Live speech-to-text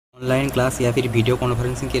Online class या फिर video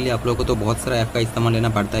conferencing के लिए आप लोगों को तो बहुत सारा ऐप का इस्तेमाल लेना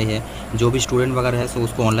पड़ता ही है। जो भी स्टूडेंट वगैरह है सो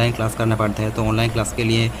उसको ऑनलाइन क्लास करना पड़ता है। तो ऑनलाइन क्लास के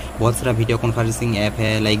लिए बहुत सारा वीडियो कॉन्फ्रेंसिंग ऐप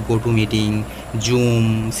है, like go to meeting,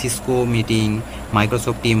 zoom, Cisco meeting,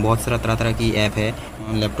 Microsoft team, बहुत सारा तरह तरह की ऐप है।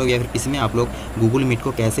 लैपटॉप या फिर पीसी में आप लोग गूगल मीट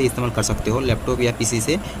को कैसे इस्तेमाल कर सकते हो, लैपटॉप या पीसी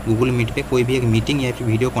से गूगल मीट पे कोई भी एक मीटिंग या फिर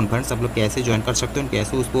वीडियो कॉन्फ्रेंस आप लोग कैसे ज्वाइन कर सकते हो,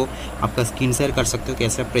 कैसे उसको आपका स्क्रीन शेयर कर सकते हो,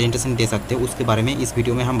 कैसे आप प्रेजेंटेशन दे सकते हो, उसके बारे में इस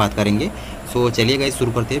वीडियो में हम बात करेंगे। सो चलिए गाइस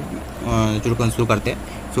शुरू करते हैं।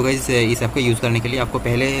 सो गाइस इस ऐप को यूज़ करने के लिए आपको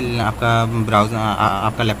पहले आपका ब्राउज़र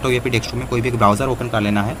आपका लैपटॉप या फिर डेस्कटॉप में कोई भी एक ब्राउज़र ओपन कर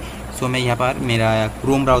लेना है। सो मैं यहाँ पर मेरा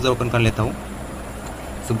क्रोम ब्राउज़र ओपन कर लेता हूँ।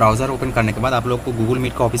 सो ब्राउज़र ओपन करने के बाद आप लोग को गूगल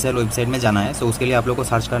मीट का ऑफिशियल वेबसाइट में जाना है। सो उसके लिए आप लोग को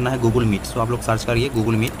सर्च करना है गूगल मीट। सो आप लोग सर्च करिए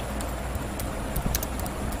गूगल मीट,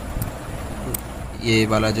 ये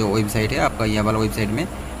वाला जो वेबसाइट है आपका, ये वाला वेबसाइट में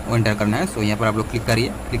वो एंटर करना है। सो यहाँ पर आप लोग क्लिक करिए।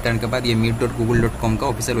 क्लिक करने के बाद ये meet.google.com का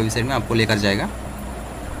ऑफिशियल वेबसाइट में आपको लेकर जाएगा।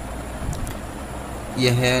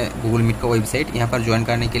 यह है गूगल मीट का वेबसाइट। यहाँ पर ज्वाइन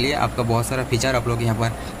करने के लिए आपका बहुत सारा फीचर आप लोग यहाँ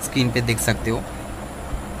पर स्क्रीन पे देख सकते हो।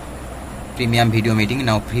 Premium video meeting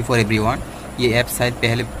now free for everyone. ये ऐप शायद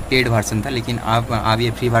पहले पेड वर्जन था, लेकिन अब ये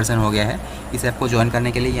फ्री वर्जन हो गया है। इस ऐप को ज्वाइन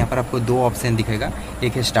करने के लिए यहाँ पर आपको दो ऑप्शन दिखेगा,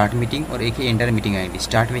 एक है स्टार्ट मीटिंग और एक है enter meeting ID.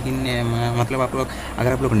 Start meeting मतलब आप लोग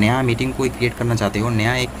अगर आप लोग नया मीटिंग कोई क्रिएट करना चाहते हो,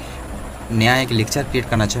 नया एक लेक्चर क्रिएट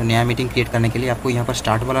करना चाहिए, नया मीटिंग क्रिएट करने के लिए आपको यहाँ पर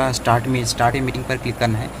स्टार्ट मीटिंग पर क्लिक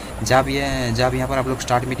करना है। जब यहाँ पर आप लोग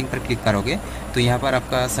स्टार्ट मीटिंग पर क्लिक करोगे तो यहाँ पर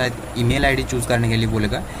आपका शायद ईमेल आईडी चूज़ करने के लिए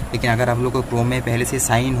बोलेगा। लेकिन अगर आप लोग को क्रोम में पहले से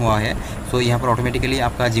साइन हुआ है तो यहाँ पर ऑटोमेटिकली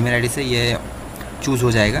आपका जीमेल आईडी से ये चूज़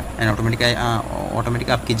हो जाएगा एंड ऑटोमेटिक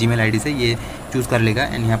आपकी जीमेल आईडी से ये चूज़ कर लेगा।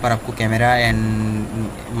 एंड यहाँ पर आपको कैमरा एंड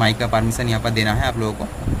माइक का परमिशन यहाँ पर देना है आप लोगों को।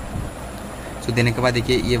 सो देने के बाद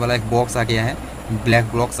देखिए ये वाला एक बॉक्स आ गया है, ब्लैक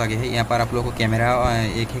बॉक्स आ गया है। यहाँ पर आप लोगों को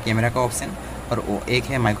एक है कैमरा का ऑप्शन और एक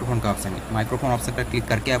है माइक्रोफोन का ऑप्शन। माइक्रोफोन ऑप्शन पर क्लिक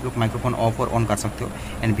करके आप लोग माइक्रोफोन ऑफ और ऑन कर सकते हो।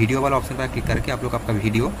 एंड वीडियो वाला ऑप्शन पर क्लिक करके आप लोग आपका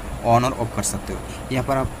वीडियो ऑन और ऑफ कर सकते हो। यहाँ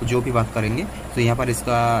पर आप जो भी बात करेंगे तो यहाँ पर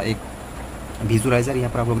इसका एक विजुअलाइजर यहाँ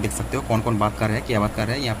पर आप लोग देख सकते हो, कौन कौन बात कर रहा है, क्या बात कर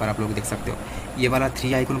रहा है, यहाँ पर आप लोग देख सकते हो। ये वाला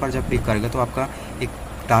 3 आइकन पर जब क्लिक करेगा तो आपका एक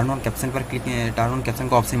टर्न ऑन कैप्शन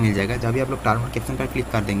का ऑप्शन मिल जाएगा। जब भी आप लोग टर्न ऑन कैप्शन पर क्लिक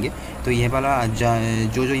कर देंगे तो ये वाला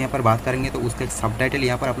जो यहाँ पर बात करेंगे तो उसका एक सबटाइटल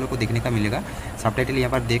यहाँ पर आप लोग को देखने का मिलेगा। सबटाइटल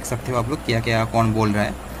यहाँ पर देख सकते हो आप लोग क्या क्या कौन बोल रहा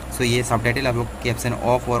है। सो ये सबटाइटल आप लोग कैप्शन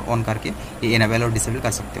ऑफ और ऑन करके ये इनेबल और डिसेबल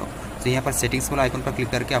कर सकते हो। तो यहाँ पर सेटिंग्स वाला आइकन पर क्लिक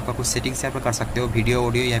करके आपका कुछ सेटिंग्स यहाँ पर कर सकते हो, वीडियो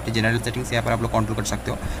ऑडियो या फिर जनरल सेटिंग्स यहाँ पर आप लोग कंट्रोल कर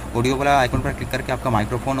सकते हो। ऑडियो वाला आइकन पर क्लिक करके आपका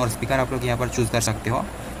माइक्रोफोन और स्पीकर आप लोग यहाँ पर चूज़ कर सकते हो।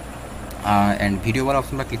 एंड वीडियो वाला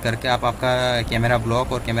ऑप्शन पर क्लिक करके आप आपका कैमरा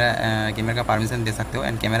ब्लॉक और कैमरा का परमिशन दे सकते हो।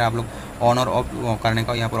 एंड कैमरा आप लोग ऑन और ऑफ करने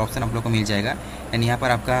का यहाँ पर ऑप्शन आप लोग को मिल जाएगा। एंड यहाँ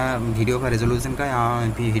पर आपका वीडियो का रेजोल्यूशन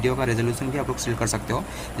भी आप लोग सेलेक्ट कर सकते हो।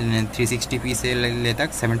 360p से ले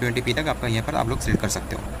तक 720p तक आपका यहाँ पर आप लोग सेलेक्ट कर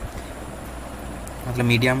सकते हो। मतलब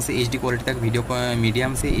मीडियम से एच डी क्वालिटी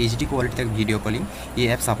तक वीडियो कॉलिंग ये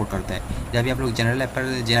ऐप सपोर्ट करता है। जब भी आप लोग जनरल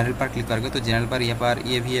पर क्लिक करोगे तो जनरल पर यहाँ पर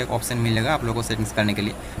ये भी एक ऑप्शन मिलेगा आप लोगों को सेटिंग्स करने के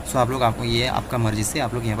लिए। सो आप लोग ये आपका मर्जी से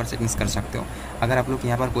आप लोग यहाँ पर सेटिंग्स कर सकते हो। अगर आप लोग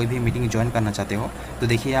यहाँ पर कोई भी मीटिंग ज्वाइन करना चाहते हो तो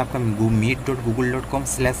देखिए आपका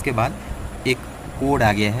meet.google.com/ के बाद एक कोड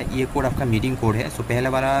आ गया है। ये कोड आपका मीटिंग कोड है। सो पहले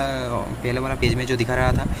वाला पेज में जो दिखा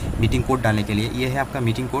रहा था मीटिंग कोड डालने के लिए, ये है आपका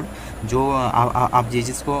मीटिंग कोड। जो आप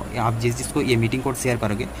जिसको ये मीटिंग कोड शेयर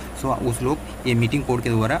करोगे सो उस लोग ये मीटिंग कोड के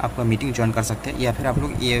द्वारा आपका मीटिंग ज्वाइन कर सकते हैं। या फिर आप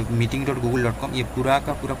लोग ये meeting.google.com ये पूरा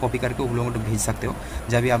का पूरा कॉपी करके उन लोगों को भेज सकते हो।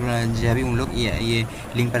 जब भी उन लोग ये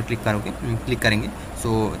लिंक पर क्लिक करेंगे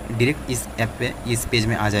सो डायरेक्ट इस ऐप पे इस पेज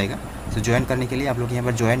में आ जाएगा। तो ज्वाइन करने के लिए आप लोग यहाँ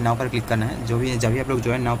पर ज्वाइन नाउ पर क्लिक करना है। जब भी आप लोग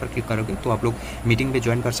ज्वाइन नाउ पर क्लिक करोगे तो आप लोग मीटिंग पे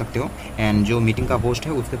ज्वाइन कर सकते हो। एंड जो मीटिंग का होस्ट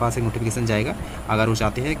है उसके पास एक नोटिफिकेशन जाएगा। अगर वो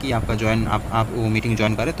चाहते हैं कि आपका आप वो मीटिंग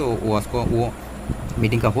ज्वाइन करें तो वो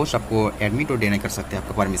मीटिंग का होस्ट आपको एडमिट और डिनाई कर सकते हैं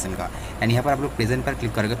आपका परमिशन का। एंड यहाँ पर आप लोग प्रेजेंट पर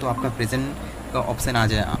क्लिक करोगे तो आपका प्रेजेंट का ऑप्शन आ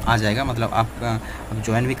जाएगा। मतलब आप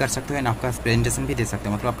ज्वाइन भी कर सकते हो एंड आपका प्रेजेंटेशन भी दे सकते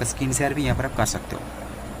हो। मतलब आपका स्क्रीन शेयर भी यहाँ पर आप कर सकते हो।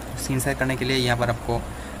 स्क्रीन शेयर करने के लिए यहाँ पर आपको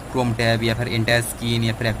क्रोम टैब या फिर एंटायर स्क्रीन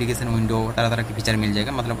या फिर एप्लीकेशन विंडो तरह तरह के फीचर मिल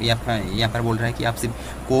जाएगा। मतलब यहाँ पर बोल रहा है कि आप सिर्फ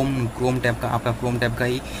क्रोम टैब का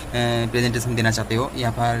ही प्रेजेंटेशन देना चाहते हो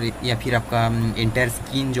या फिर आपका एंटायर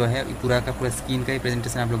स्क्रीन जो है पूरा का पूरा स्क्रीन का ही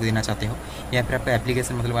प्रेजेंटेशन आप लोग देना चाहते हो। या फिर आपका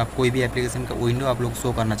एप्लीकेशन मतलब आप कोई भी एप्लीकेशन का विंडो आप लोग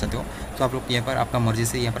शो करना चाहते हो तो आप लोग यहाँ पर आपका मर्जी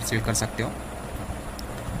से यहाँ पर सिलेक्ट कर सकते हो।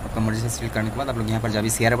 आपका मर्जी से सिलेक्ट करने के बाद आप लोग यहाँ पर जब भी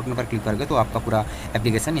शेयर बटन पर क्लिक करोगे तो आपका पूरा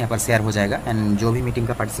एप्लीकेशन यहाँ पर शेयर हो जाएगा। एंड जो भी मीटिंग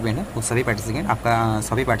का पार्टिसिपेंट है वो सभी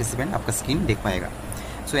पार्टिसिपेंट आपका स्क्रीन देख पाएगा।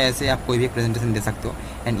 सो ऐसे आप कोई भी एक प्रेजेंटेशन दे सकते हो।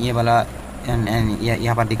 एंड ये वाला एंड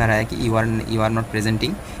यहाँ पर दिखा रहा है कि you are not present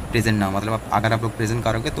now, मतलब अगर आप लोग प्रेजेंट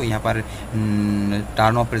करोगे तो यहाँ पर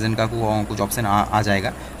टर्न ऑफ प्रेजेंट का कुछ ऑप्शन आ जाएगा।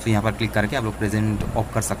 सो यहाँ पर क्लिक करके आप लोग प्रेजेंट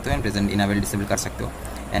ऑफ कर सकते हो एंड प्रेजेंट इनेबल डिसेबल कर सकते हो।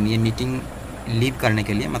 एंड ये मीटिंग लीव करने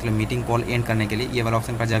के लिए, मतलब मीटिंग कॉल एंड करने के लिए ये वाला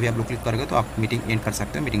ऑप्शन पर जब भी आप लोग क्लिक करोगे तो आप मीटिंग एंड कर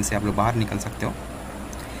सकते हो, मीटिंग से आप लोग बाहर निकल सकते हो।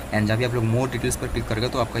 एंड जब भी आप लोग मोर डिटेल्स पर क्लिक करोगे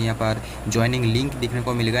तो आपका यहाँ पर ज्वाइनिंग लिंक देखने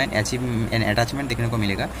को मिलेगा एंड एन अटैचमेंट देखने को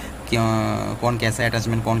मिलेगा कि कौन कैसा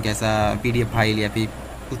अटैचमेंट, कौन कैसा PDF फाइल या फिर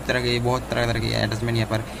कुछ तरह के बहुत तरह के अटैचमेंट यहाँ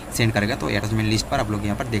पर सेंड करेगा। तो अटैचमेंट लिस्ट पर आप लोग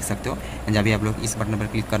यहाँ पर देख सकते हो। एंड जब भी आप लोग इस बटन पर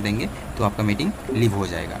क्लिक कर देंगे तो आपका मीटिंग लीव हो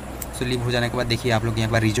जाएगा। सो लीव हो जाने के बाद देखिए आप लोग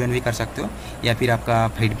यहाँ पर रिज्वाइन भी कर सकते हो या फिर आपका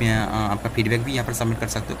फीडबैक भी यहाँ पर सबमिट कर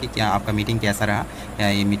सकते हो कि क्या आपका मीटिंग कैसा रहा या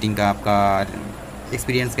ये मीटिंग का आपका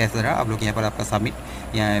एक्सपीरियंस कैसा रहा। आप लोग यहाँ पर आपका सबमिट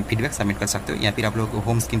या फीडबैक सबमिट कर सकते हो या फिर आप लोग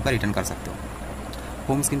होम स्क्रीन पर रिटर्न कर सकते हो।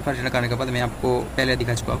 होम स्क्रीन पर रिटर्न करने के बाद मैं आपको पहले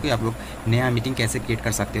दिखा चुका हूँ कि आप लोग नया मीटिंग कैसे क्रिएट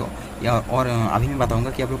कर सकते हो या और अभी मैं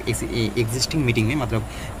बताऊंगा कि आप लोग एग्जिस्टिंग मीटिंग में, मतलब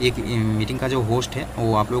एक मीटिंग का जो होस्ट है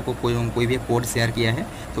वो आप लोग को कोई भी कोड शेयर किया है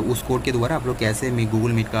तो उस कोड के द्वारा आप लोग कैसे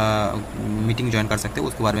गूगल मीट का मीटिंग ज्वाइन कर सकते हो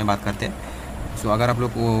उसके बारे में बात करते हैं। सो अगर आप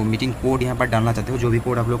लोग वो मीटिंग कोड यहाँ पर डालना चाहते हो, जो भी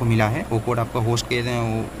कोड आप लोग को मिला है वो कोड आपका होस्ट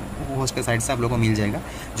के साइड से आप लोग को मिल जाएगा।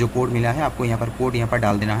 जो कोड मिला है आपको यहाँ पर कोड यहाँ पर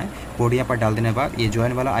डाल देना है। कोड यहाँ पर डाल देने के बाद ये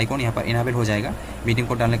ज्वाइन वाला आइकॉन यहाँ पर इनेबल हो जाएगा। मीटिंग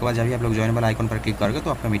कोड डालने के बाद जब भी आप लोग ज्वाइन वाला आइकॉन पर क्लिक करोगे तो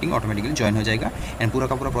आपका मीटिंग ऑटोमेटिकली ज्वाइन हो जाएगा एंड पूरा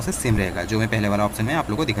का पूरा प्रोसेस सेम रहेगा जो मैं पहले वाला ऑप्शन में आप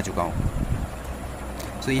लोग को दिखा चुका हूँ।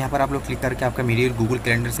 सो यहाँ पर आप लोग क्लिक करके आपका मीडियल गूगल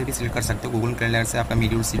कैलेंडर से भी सिलेक्ट कर सकते हो। गूगल कैलेंडर से आपका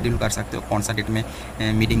मीडियल शेड्यूल कर सकते हो कौन सा डेट में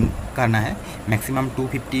मीटिंग करना है। मैक्सिमम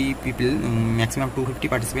 250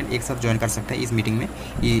 पार्टिसिपेंट एक साथ ज्वाइन कर सकते हैं इस मीटिंग में।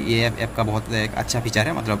 ये ऐप का बहुत एक अच्छा फीचर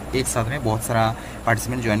है, मतलब एक साथ में बहुत सारा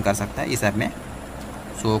पार्टिसिपेंट ज्वाइन कर सकता है इस ऐप में।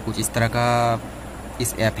 सो कुछ इस तरह का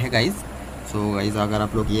इस ऐप है गाइज़। सो गाइज़ अगर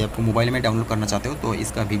आप लोग ये ऐप को मोबाइल में डाउनलोड करना चाहते हो तो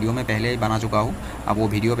इसका वीडियो मैं पहले बना चुका हूँ, आप वो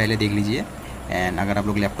वीडियो पहले देख लीजिए। एंड अगर आप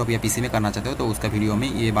लोग लैपटॉप या PC में करना चाहते हो तो उसका वीडियो में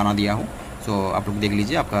ये बना दिया हूँ। सो आप लोग देख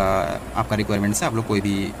लीजिए, आपका रिक्वायरमेंट से आप लोग कोई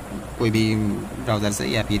भी ब्राउज़र से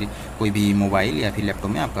या फिर कोई भी मोबाइल या फिर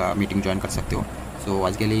लैपटॉप में आपका मीटिंग ज्वाइन कर सकते हो। सो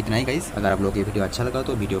आज के लिए इतना ही गाइस। अगर आप लोग ये वीडियो अच्छा लगा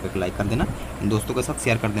तो वीडियो को लाइक कर देना, दोस्तों के साथ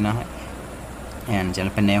शेयर कर देना है एंड चैनल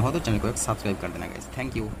पर नए हो तो चैनल को सब्सक्राइब कर देना guys.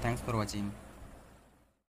 Thank you, thanks for watching.